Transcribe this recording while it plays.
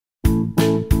I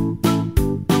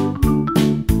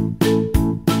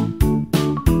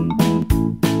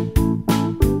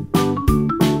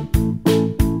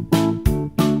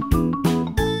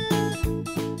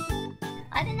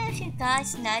don't know if you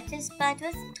guys noticed, but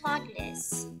with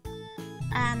toddlers,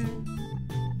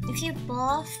 if you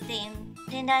bath them,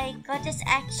 then they got this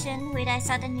action where they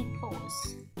suddenly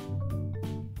pause,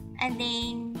 and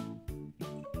then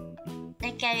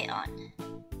they carry on.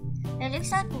 It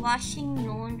looks like washing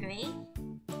laundry.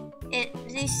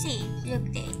 You see,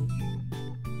 look there.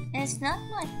 And it's not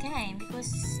my game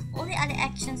because all the other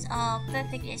actions are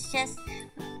perfect. It's just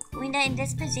when they're in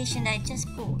this position, they just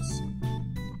pause.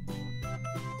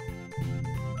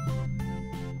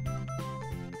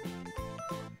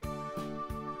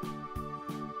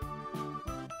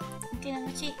 Okay,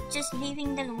 I'm just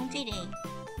leaving the laundry there.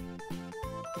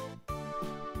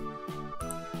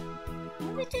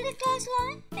 Move it to the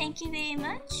clothesline. Thank you very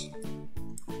much.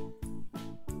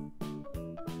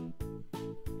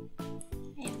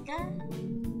 There we go.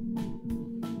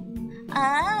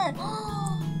 Oh,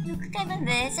 look, I came and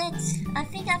visit. I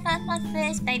think I found my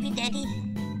first baby daddy.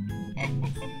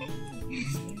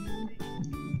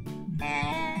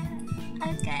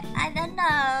 Okay, I don't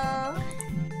know.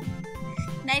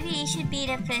 Maybe he should be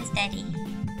the first daddy.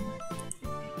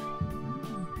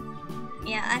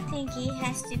 Yeah, I think he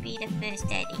has to be the first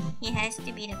daddy. He has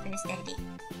to be the first daddy.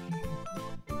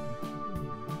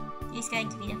 He's going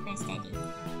to be the first daddy.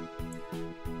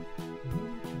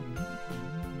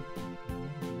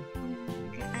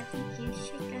 Okay, I think you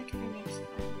should go to the next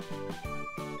one.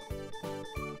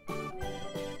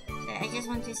 So I just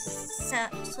want to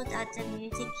sort out the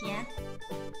music here.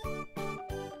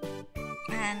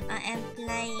 I am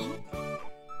playing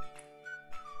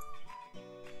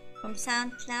from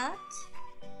SoundCloud,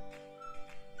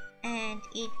 and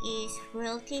it is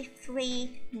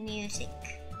royalty-free music.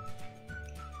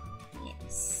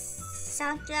 Yes,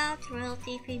 SoundCloud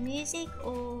royalty-free music,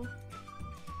 or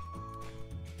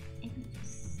let me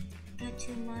just go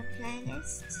to my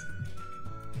playlist,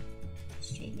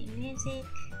 streaming music,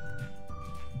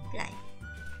 play.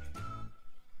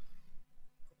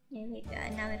 There we go,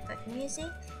 now we've got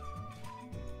music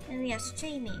and we are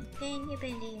streaming. Can you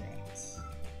believe it?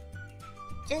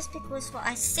 Just because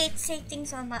I set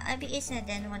settings on my OBS and it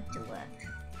didn't want to work.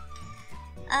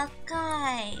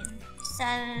 Okay, so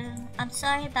I'm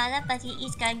sorry about that, but he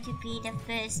is going to be the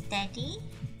first daddy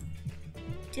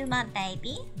to my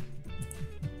baby.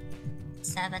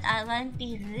 So, but I won't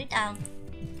be rude, I'll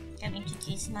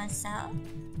introduce myself.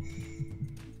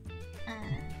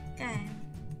 Okay.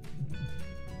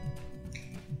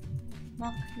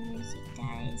 Mock music,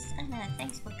 guys. Oh no,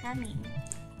 thanks for coming.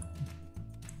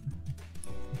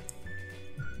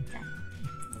 Okay.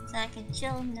 So I can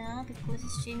chill now because the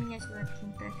streaming is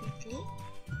working perfectly.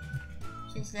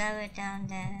 Just lower down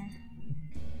there.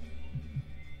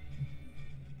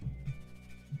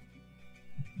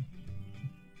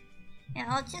 Yeah,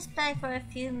 I'll just play for a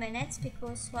few minutes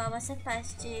because I was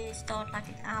supposed to start like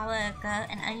an hour ago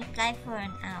and only play for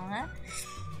an hour.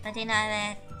 But then I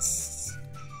had,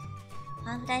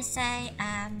 how would I say,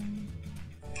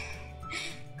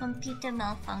 computer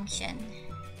malfunction.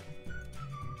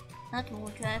 Not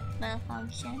wardrobe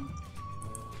malfunction.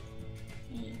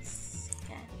 Yes,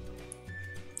 okay.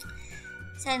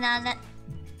 So now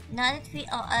that we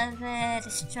are over the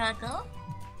struggle,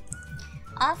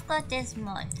 I've got this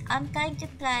mod. I'm going to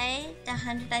play the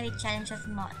 100 baby challenge with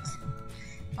mod.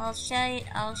 I'll show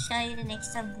you the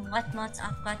next time what mods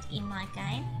I've got in my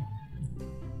game.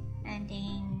 And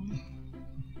then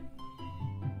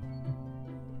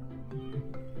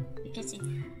you can see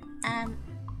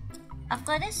I've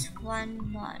got this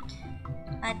one mod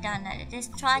I downloaded.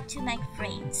 Just try to make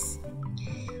friends.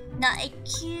 Now it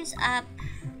queues up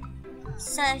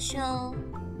social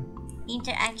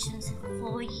interactions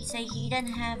for you, so you don't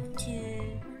have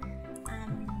to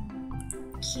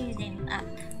queue them up.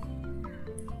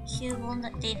 She will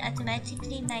not then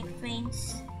automatically make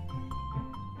friends,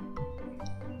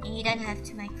 and you don't have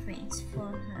to make friends for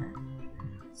her.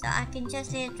 So I can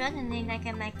just let it run, and then I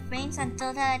can make friends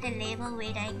until they're at a level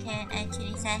where they can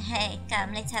actually say, hey,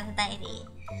 come, let's have a baby.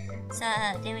 So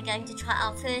then we're going to try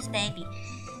our first baby.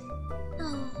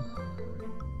 Oh,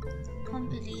 can't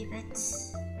believe it.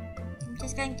 I'm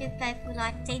just going to play for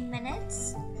like 10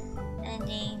 minutes and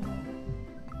then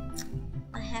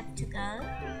I have to go.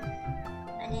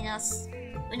 And then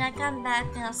when I come back,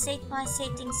 I'll set my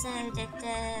settings so that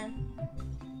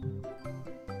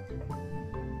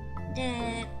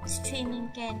the streaming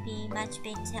can be much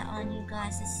better on you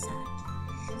guys'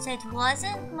 side. So it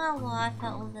wasn't my Wi-Fi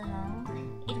all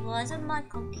along. It wasn't my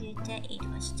computer, it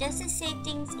was just the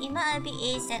settings in my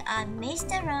OBS that I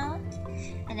messed around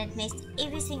and it messed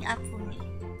everything up for me.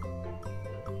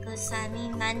 Because I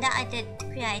mean, Manda, I did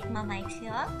create my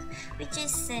matriarch, which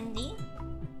is Cindy.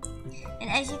 And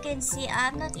as you can see,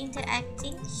 I'm not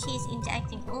interacting, she's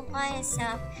interacting all by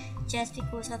herself just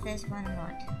because of this one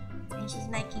mod. And she's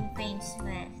making friends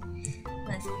with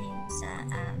him, so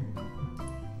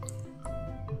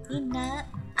you know,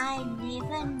 I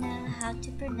never know how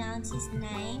to pronounce his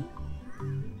name.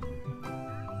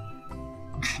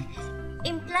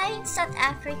 In plain South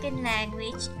African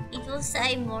language, it will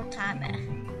say Mortimer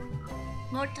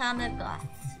Goth.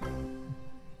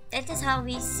 That is how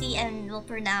we see and will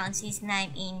pronounce his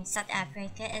name in South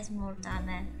Africa as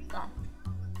Mortimer Goth.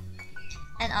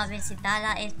 And obviously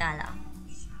Dala is Dala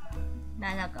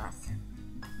Goth.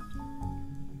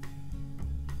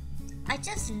 I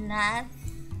just love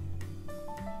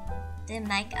the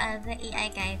makeover EA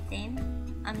gave them.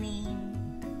 I mean,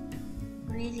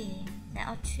 really, they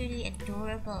are truly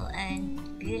adorable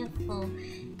and beautiful,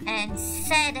 and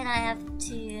sad that I have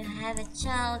to have a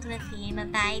child with him, a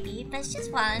baby, but it's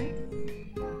just one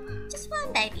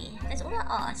baby. That's all I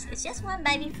ask. It's just one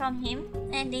baby from him,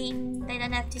 and then they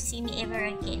don't have to see me ever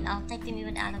again. I'll take them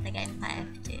even out of the game if I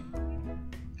have to.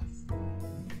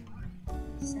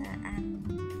 So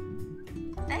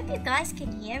I hope you guys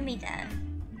can hear me though.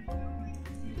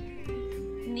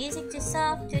 Music too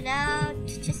soft, too loud,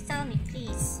 just tell me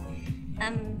please.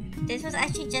 This was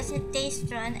actually just a test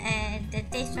run and the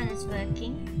test run is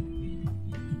working.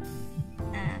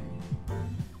 Let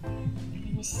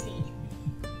me see.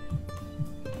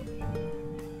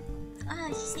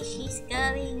 Oh, see, she's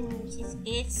going, she's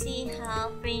busy.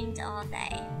 How friends are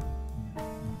they?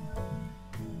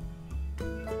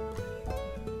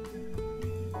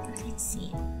 Let's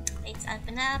see. Let's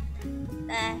open up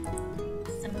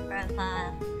some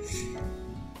profile.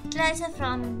 Closer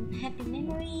from Happy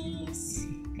Memories.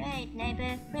 Great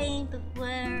neighbor, friend,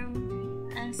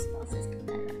 bookworm. I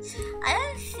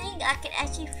don't think I can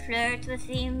actually flirt with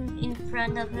him in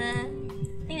front of her.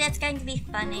 I think that's going to be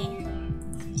funny.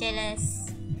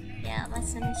 Jealous. Yeah, my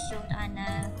son is short, I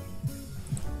know.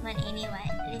 But anyway,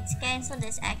 let's cancel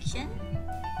this action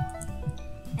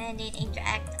and then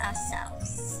interact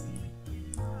ourselves,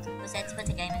 because that's what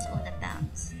the game is all about.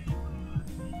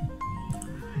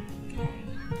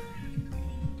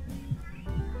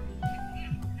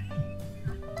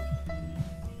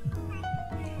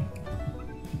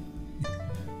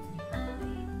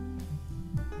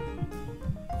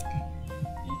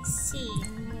 Let's see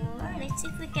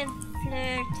if we can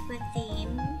flirt with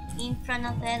him in front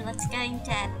of her. What's going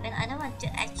to happen? I don't want to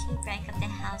actually break up the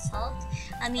household.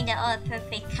 I mean, they are a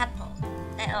perfect couple.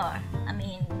 They are. I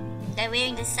mean, they're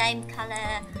wearing the same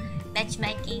color,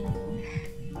 matchmaking.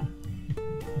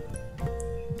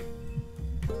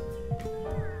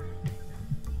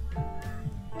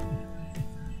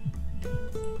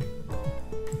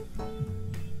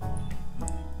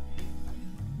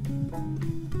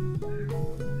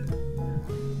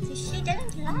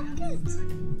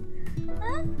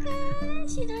 Okay,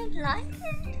 she don't like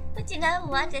it. But you know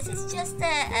what? This is just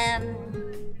a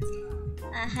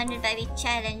 100 baby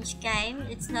challenge game.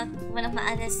 It's not one of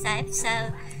my other saves,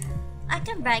 so I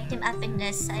can break them up in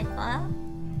this save file.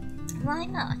 Why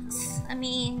not? I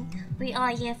mean, we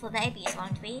are here for babies,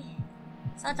 aren't we?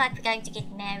 It's not like we're going to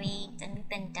get married and we've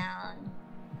been down.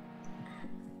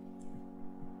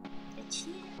 Did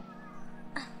she?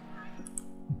 Oh.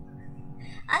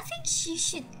 I think she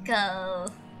should go.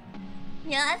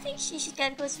 Yeah, I think she should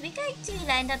go because we're going to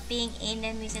end up being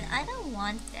enemies and I don't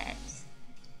want that.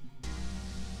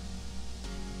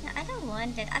 No, I don't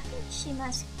want that. I think she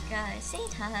must go.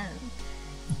 Send her home.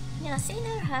 Yeah, send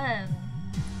her home.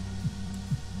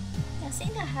 Yeah,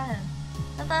 send her home.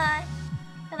 Bye-bye.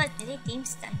 Bye-bye. Did it team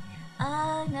start?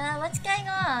 Oh no, what's going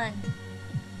on?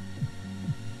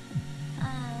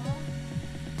 Oh.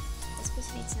 This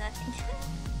push means nothing.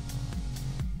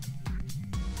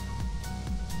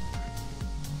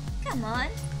 Come on.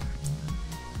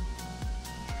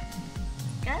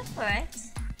 Go for it.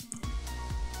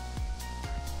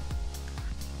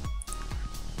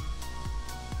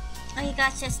 Oh, you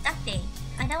got your stuff there.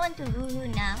 I don't want to woo-woo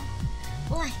now.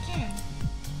 Oh, I can.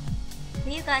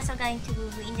 But you guys are going to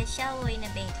woo-woo in the shower or in the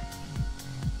bed?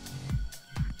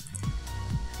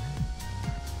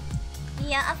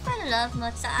 Yeah, I've got a lot of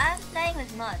mods, so I'm playing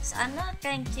with mods. I'm not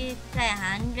going to play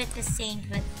 100%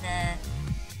 with the...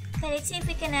 Okay, let's see if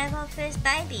we can have our first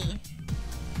baby.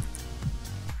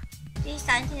 Please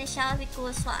stand in the shower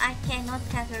because I cannot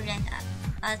cover that up.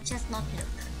 I'll just not look.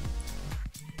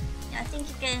 I think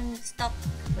you can stop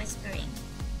whispering.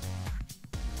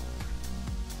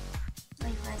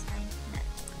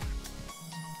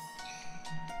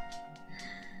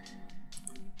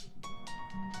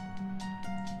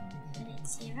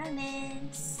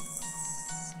 Romance.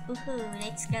 Woohoo,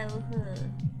 let's go,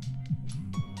 woohoo.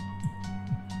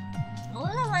 All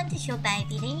I want is your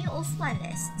baby, then you're off my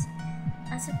list.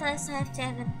 I suppose I have to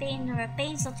have a pen or a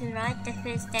pencil to write the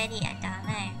first daddy at down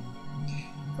there.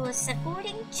 Because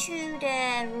according to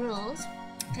the rules,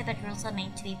 but rules are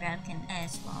meant to be broken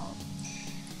as well.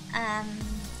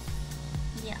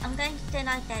 Yeah, I'm going to turn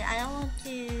like that. I don't want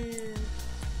to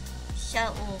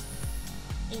show off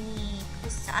any,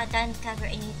 because I don't cover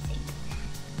anything.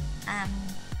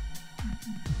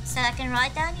 So I can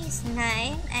write down his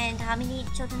name and how many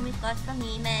children we've got from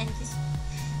him, and just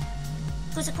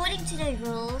because according to the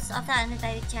rules of the 100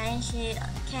 Baby Challenge, you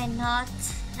cannot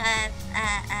have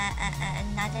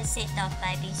another set of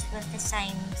babies with the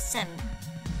same sim.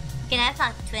 You can have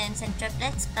like twins and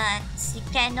triplets, but you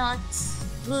cannot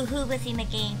woohoo with him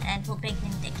again and fall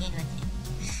pregnant again with him.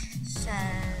 So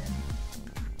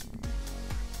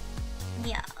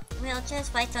yeah, we'll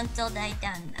just wait until they're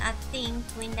done. I think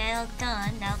when they're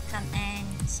done, they'll come and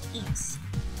eat.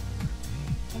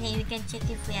 And then we can check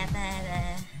if we have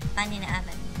a bun in the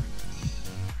oven.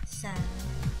 So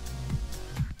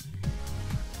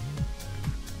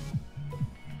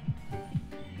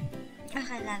oh,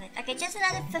 I love it. Okay, just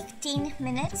another 15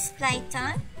 minutes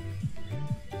playtime.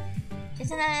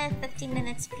 Just another 15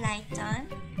 minutes playtime.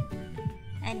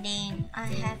 And then I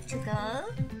have to go.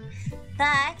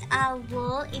 But I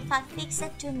will, if I fix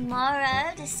it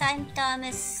tomorrow, the same time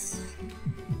as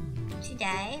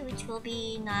today, which will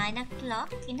be 9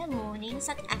 o'clock in the morning,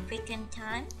 South African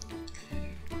time.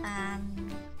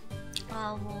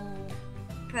 I will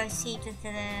proceed with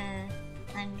the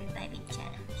 100 Baby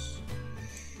Challenge.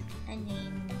 And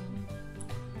then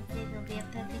hopefully it will be a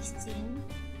perfect stream.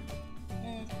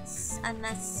 I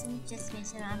mustn't just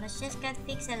mess around. I must just go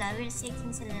fix the lower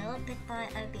settings a little bit by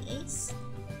OBS.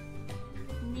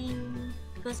 And then,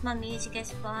 because my music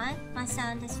is fine, my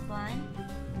sound is fine.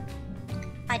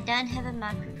 I don't have a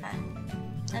microphone.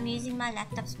 I'm using my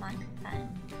laptop's microphone.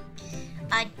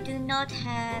 I do not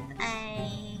have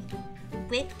a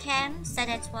webcam, so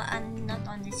that's why I'm not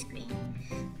on the screen.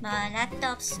 My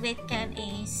laptop's webcam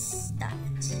is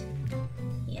stuffed.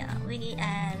 Yeah, we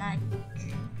like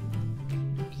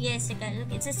years ago.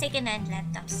 Look, it's a second-hand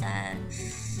laptop, so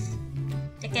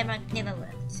the camera never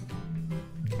worked.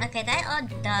 Okay, they are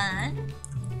done.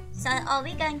 So are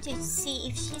we going to see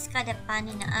if she's got a bun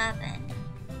in the oven?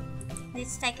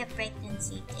 Let's take a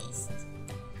pregnancy test.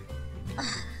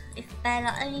 If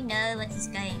Bella only know what is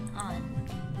going on.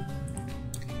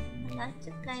 I like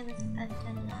to play with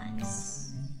open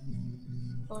lines.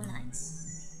 4 lines.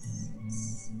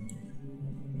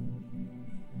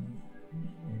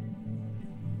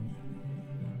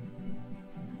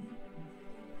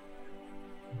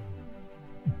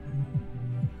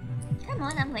 Come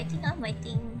on, I'm waiting, I'm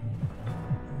waiting.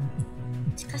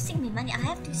 It's costing me money. I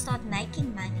have to start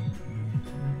making money.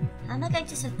 How am I going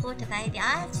to support a baby?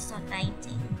 I have to start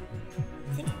painting.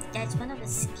 I think that's one of the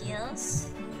skills.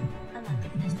 Oh my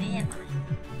goodness, where am I?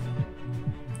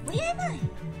 Where am I?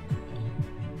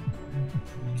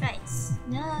 Traits.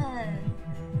 No.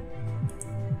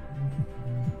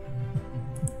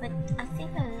 But I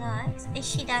think I like.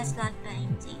 She does like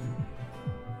painting.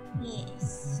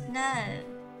 Yes. No.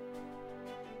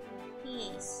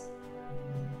 Yes.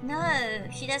 No,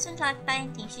 she doesn't like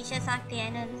painting. She just like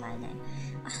piano and violin.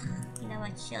 You know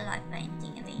what? She'll like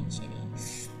painting eventually.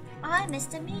 I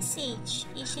missed a message.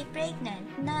 Is she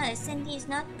pregnant? No, Cindy is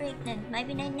not pregnant.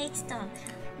 Maybe next time.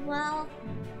 Well,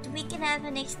 we can have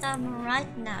her next time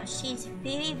right now. She's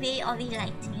very, very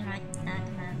ovulating right now at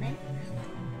the moment.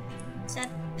 So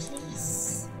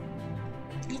please,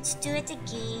 let's do it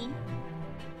again.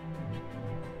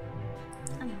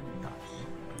 Oh my gosh.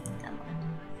 Come on.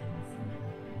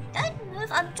 Don't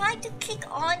move. I'm trying to click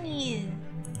on you.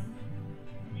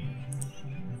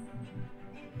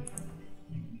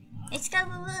 Let's go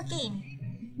woo-woo again.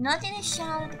 Not in a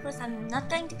shower because I'm not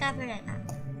going to cover it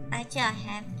up. Actually, I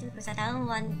have to because I don't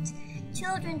want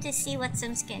children to see what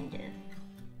Sims can do.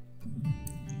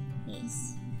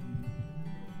 Yes.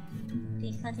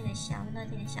 Please, not in a shower,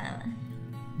 not in a shower.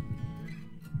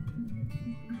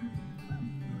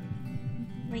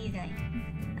 Where are you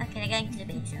going? Okay, they're going to the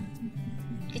bedroom.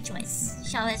 Good choice.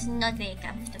 Shower is not very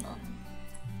comfortable.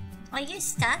 Are you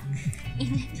stuck in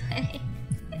the toilet?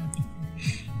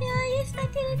 Yeah, you're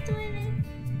stuck in the toilet.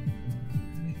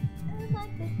 Oh my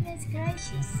goodness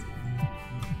gracious.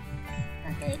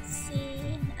 Okay, let's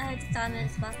see. Oh, the timer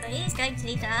is back. He's going to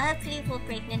leave. Hopefully you fall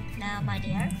pregnant now, my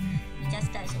dear. He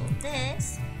just does all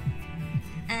this.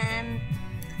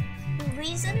 The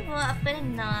reason why I put a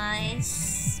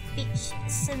nice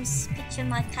picture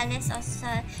my colors also.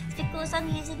 It's because I'm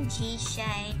using G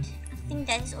shade. I think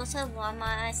that is also why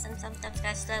my eyes sometimes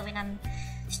go slow when I'm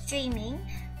streaming.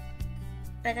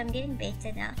 But I'm getting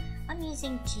better now. I'm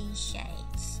using G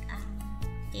shades.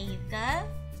 There you go.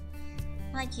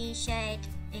 My G shade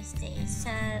is there. So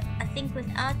I think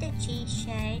without the G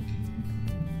shade,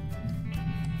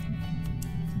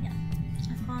 yeah,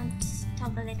 I can't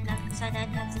toggle it now because I don't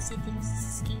have the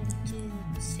settings in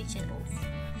to switch it off.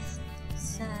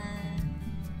 So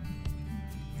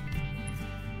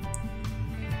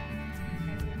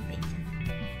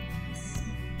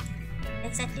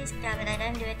let's at least grab it. I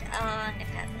don't do it on the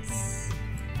covers.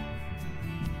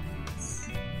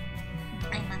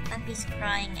 My puppy's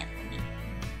crying at me.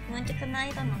 You want to come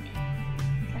over, mommy?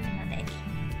 Come on, my baby.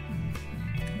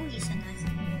 Oh, you're so nice.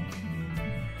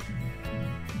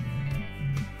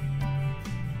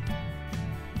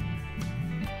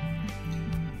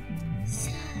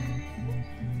 So,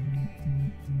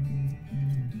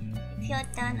 if you're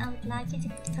done, I would like you to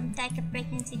come take a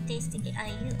pregnancy test again.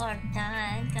 You are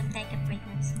done. Come take a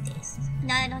pregnancy test.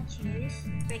 No, not yours.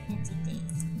 Pregnancy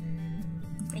test.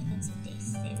 Pregnancy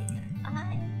test. There we go.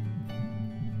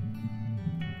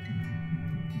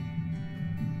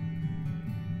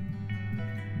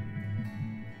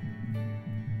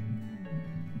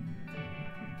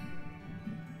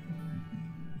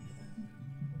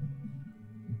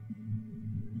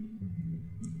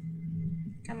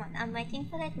 Come on, I'm waiting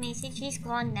for that message. She's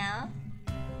gone now.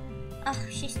 Oh,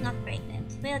 she's not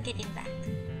pregnant. We'll get him back.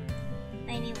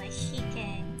 Anyway, she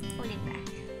can pull him back.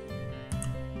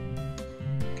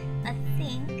 I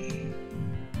think...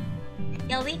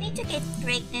 yeah, we need to get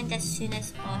pregnant as soon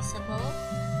as possible.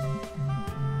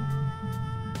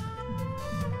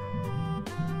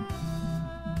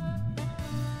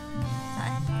 So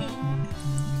I think...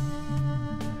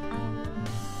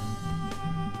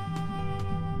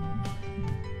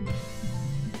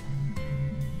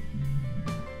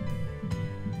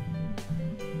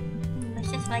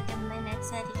 let's just wait a minute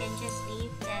so he can just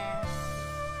leave the...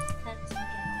 that's okay,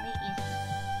 where is he?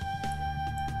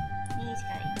 He's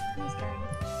going. He's going.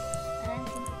 I don't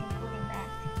think we can pull him back.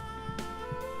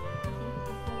 I think we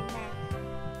can pull him back.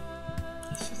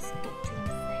 Let's just talk to him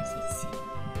first. Let's see.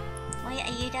 Why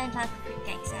you don't like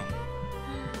fruitcakes, huh?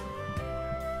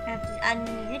 I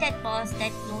knew that laundry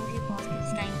basket is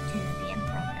going to be a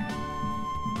problem.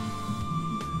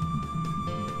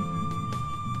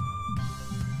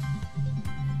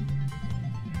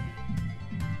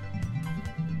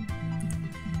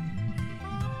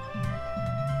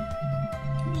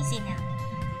 Easy now.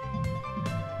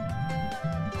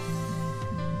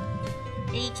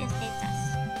 They just left us.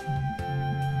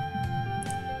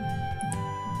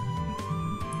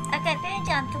 Okay,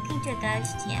 apparently I'm talking to a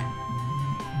ghost here.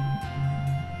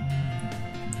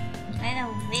 I don't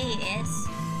know where he is.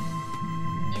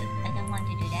 Nope, I don't want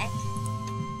to do that.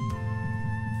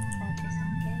 Focus on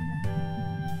camera.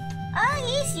 Oh,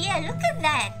 he's here. Look at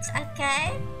that. Okay.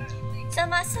 So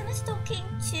my son is talking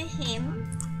to him.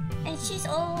 And she's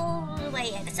all the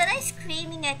way in. So they're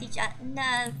screaming at each other.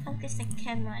 No, focus the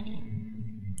camera on him.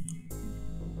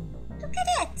 Look at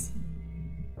it!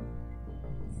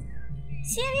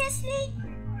 Seriously?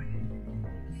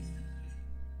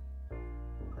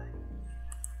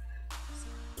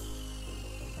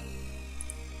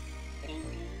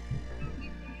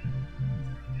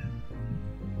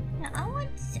 No, I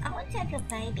want to have a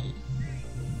baby.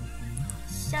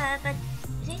 So, but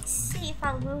let's see if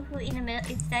I woohoo in the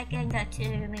middle, if they can go to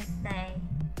remove the...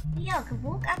 yeah,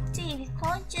 walk up to him, you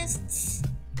can't just...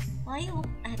 why you walk...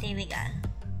 ah, there we go.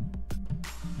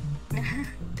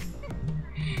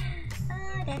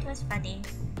 Ah, that was funny.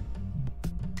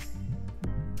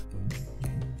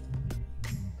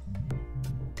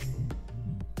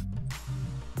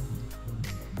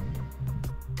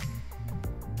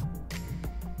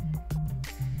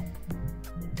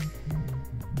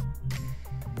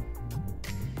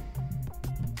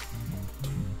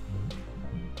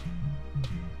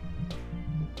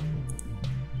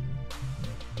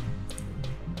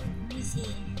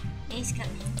 He's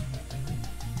coming.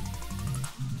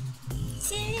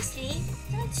 Seriously?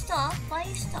 Don't stop. Why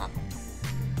you stop?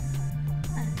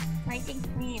 Waiting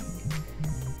for him.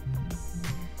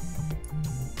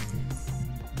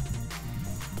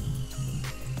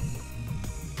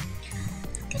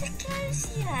 Look at the clothes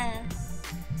here.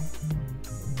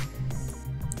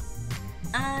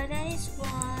 Oh, that is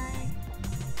why.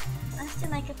 I have to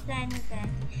make a plan with that.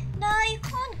 No, you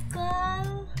can't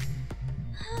go.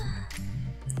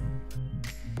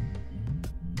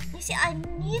 You see, I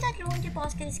knew that laundry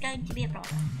basket is going to be a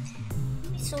problem.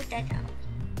 Let me sort that out.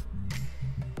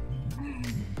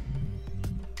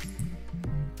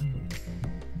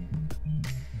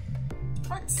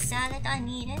 sell it, I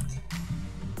need it.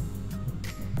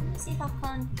 Let's see if I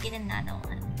can't get another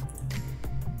one.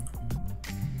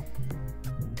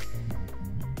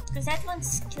 Because that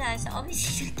one's closed, so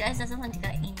obviously the close doesn't want to go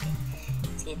in there.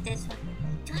 Let's get this one.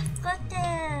 I've got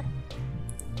the...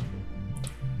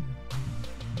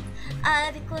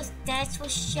 because that's for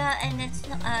sure and that's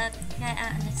not... okay, I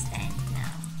understand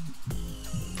now.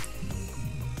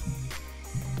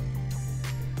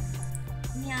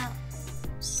 Yeah.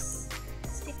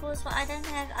 It's because what I don't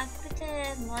have... I put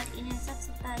the mod in and it's not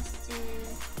supposed to...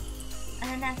 I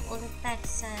don't have all the packs,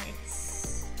 so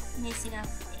it's messing up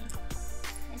there.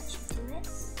 That should do it.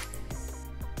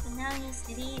 But now he's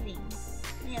leaving.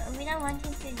 Yeah, we don't want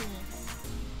him to leave.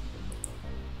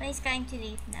 But he's going to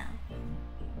leave now.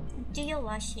 Do your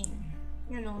washing.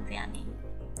 Your laundry, I mean.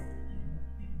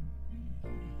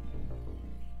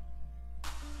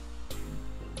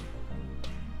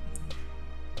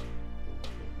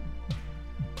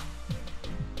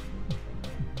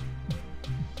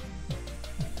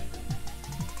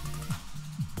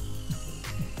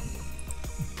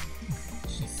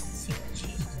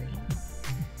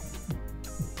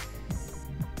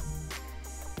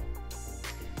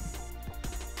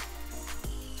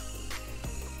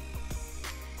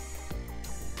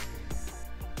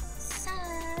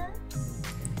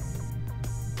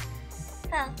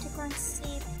 To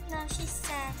conceive. No, she's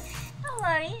sad. Don't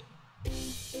worry.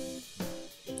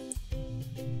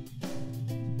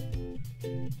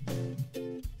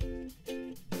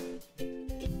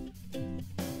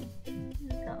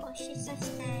 Oh, she's so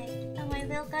sad. Don't worry,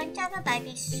 we're going to have a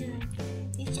baby soon.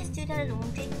 You just do the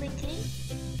laundry quickly.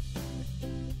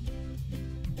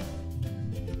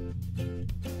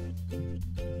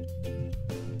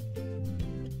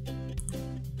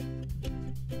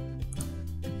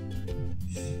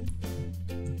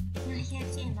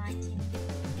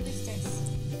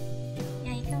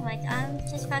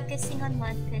 Focusing on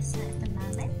one person at the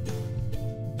moment,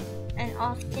 and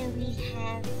after we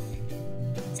have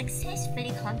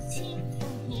successfully conceived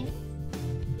from him,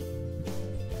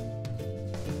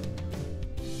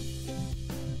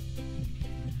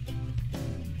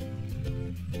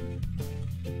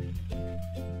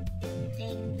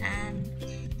 then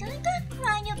don't go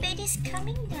crying, your baby's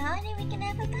coming now and then we can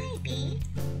have a baby.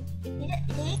 You know,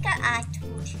 there you go, I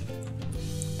told you.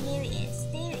 There he is,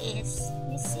 there he is.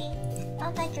 You see?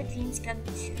 I'll make your dreams come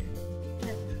true.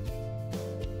 Look.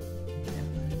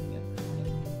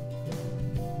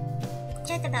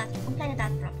 Chat about it. Complain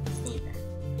about problems. There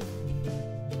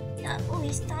you go. Oh,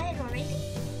 he's tired already?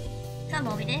 Come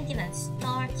on, we didn't even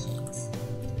start yet.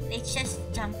 Let's just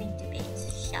jump into bed,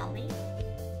 shall we?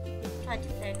 Try to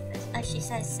flirt first. Oh, she's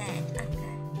so sad.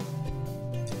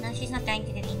 Okay. No, she's not going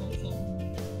to do anything.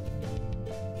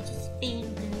 Just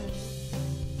being blue.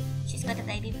 She's got the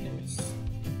baby blues.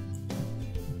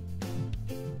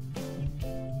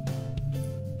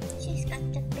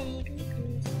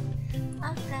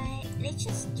 Okay, let's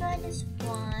just try this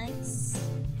once.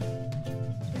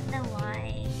 Don't know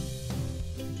why.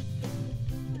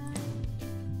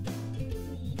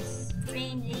 He's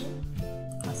friendly.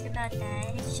 Ask about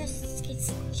that. Let's just get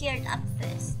cheered up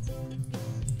first.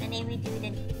 And then we do the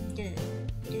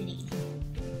duty.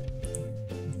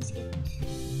 Let's get...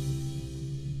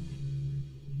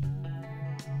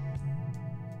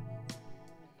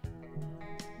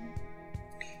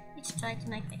 Let's try to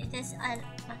make it. This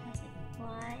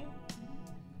why?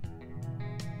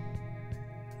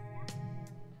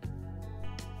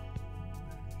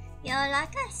 Yeah,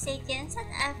 like I said, in South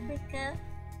Africa,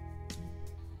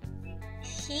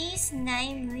 his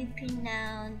name we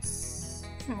pronounce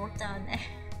Mortimer.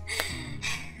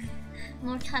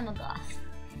 Mortimer Goth.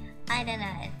 I don't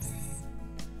know.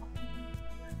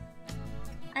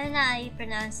 I don't know how you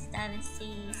pronounce it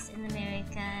overseas in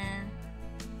America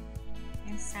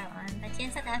and so on. But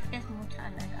in South Africa, it's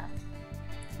Mortimer Goth.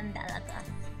 Umbrella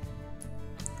Goth.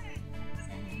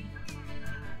 So,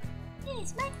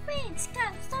 yes, my friends,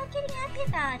 come, start getting happy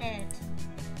about it.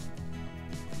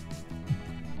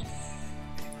 Yes.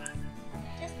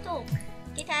 Just talk,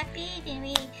 get happy,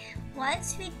 then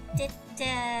once we did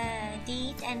the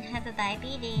deed and have a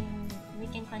baby, then we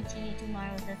can continue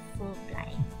tomorrow with full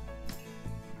play.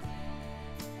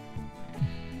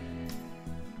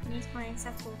 These points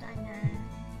are full, I know.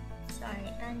 Sorry,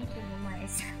 I need to move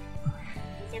myself.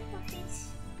 Your puppies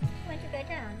want to go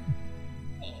down.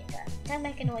 There you go. Don't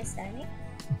make a noise, darling.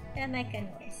 Don't make a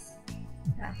noise.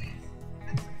 Okay.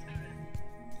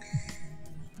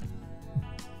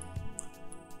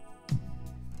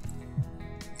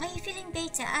 Are you feeling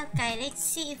better? Okay, let's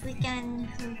see if we can.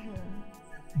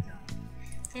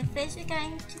 Okay, first we're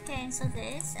going to cancel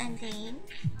this and then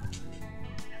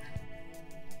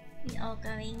We are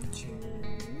going to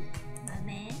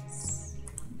romance.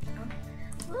 Oh.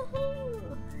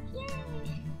 Woohoo!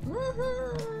 Yay!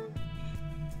 Woohoo!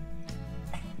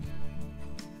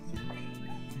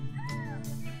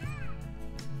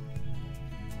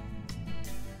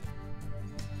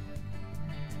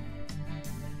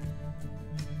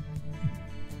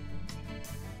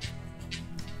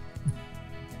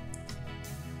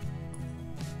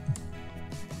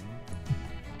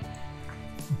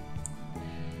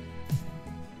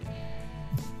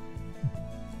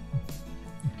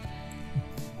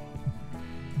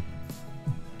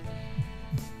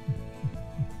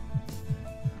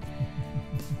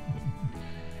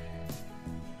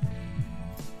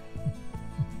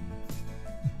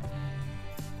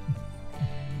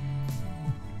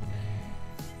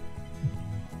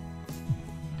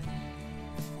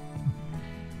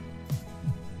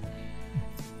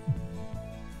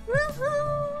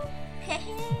 Woohoo! Hey!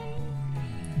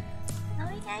 Oh,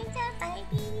 we got a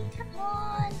baby! Come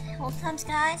on! Hold thumbs,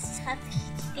 guys. Have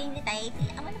getting the baby.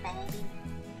 I want a baby.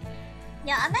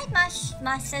 Yeah, I made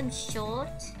my son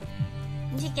short.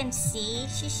 As you can see,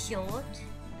 she's short.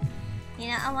 You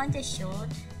know, I want a short.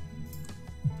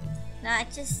 No, I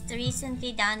just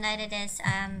recently downloaded this.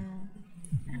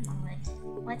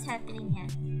 What's happening here?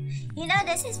 You know,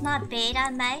 this is my bed I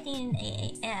made in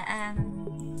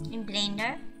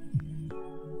Blender.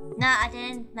 No, I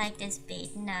didn't make this bed.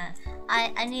 No,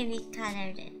 I only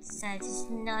recolored it, so it's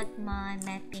not my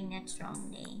mapping that's wrong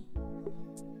there.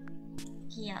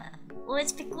 Yeah. Well,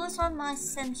 it's because of my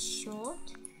son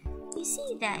short. You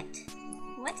see that?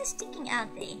 What is sticking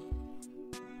out there?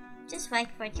 Just wait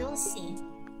for it, you'll see.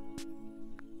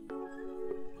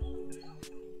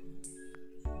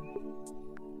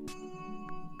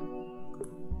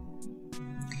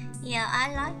 Yeah,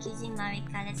 I like using my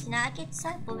recolors. You know, I get so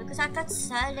bored because I got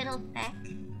so little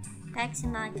packs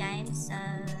in my game, so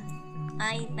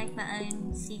I make my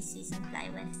own CCs and play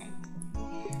with it.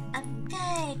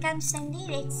 Okay, come Cindy,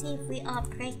 let's see if we are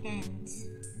pregnant.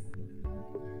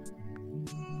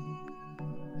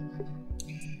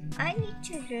 I need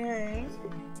to learn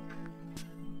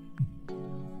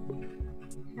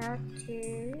how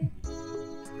to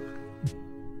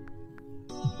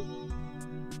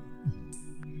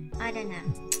I don't know.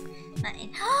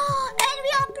 Oh, and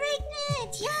we are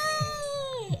pregnant!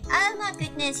 Yay! Oh my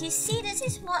goodness, you see, this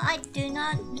is what I do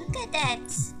not look at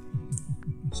that.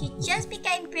 She just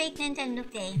became pregnant and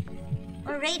look there.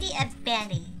 Already a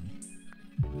belly.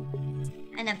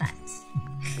 And a butt.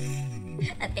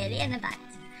 A belly and a butt.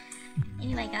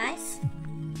 Anyway, guys.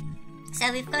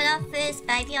 So we've got our first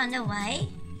baby on the way.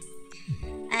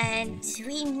 And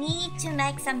we need to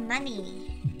make some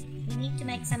money. We need to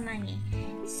make some money.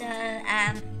 So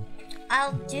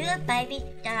I'll do a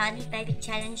honey baby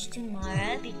challenge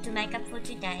tomorrow to make up for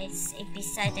today's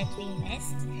episode that we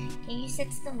missed. Can you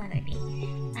sit still, my baby?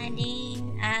 And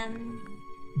then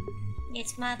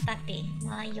it's my puppy,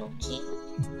 my Yorkie.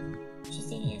 She's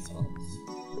 10 years old.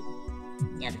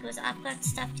 Yeah, because I've got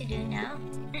stuff to do now.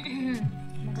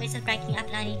 My voice is breaking up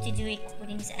and I need to do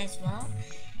recordings as well.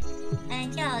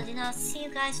 And yeah, then I'll see you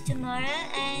guys tomorrow,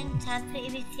 and hopefully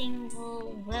everything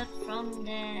will work from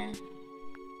the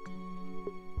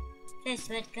first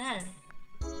word go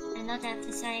and not have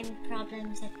the same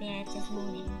problems that we had this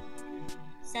morning.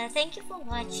 So thank you for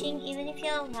watching, even if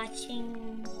you're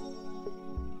watching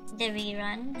the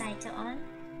rerun later on.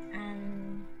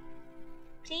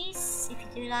 Please, if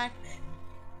you do like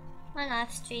my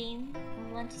live stream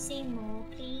and want to see more,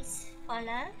 please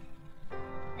follow,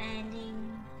 and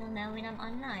then you'll know when I'm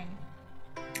online.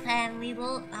 And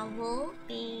I will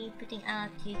be putting out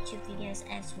YouTube videos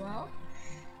as well.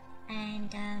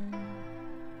 And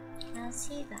I'll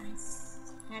see you guys.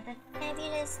 Have a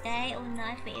fabulous day or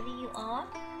night wherever you are.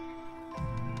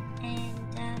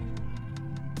 And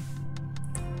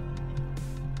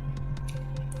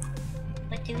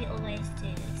what do we always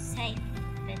do? Safe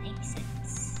than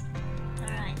exits.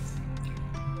 Alright.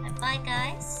 Bye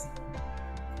guys.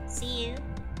 See you.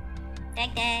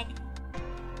 Dag dag.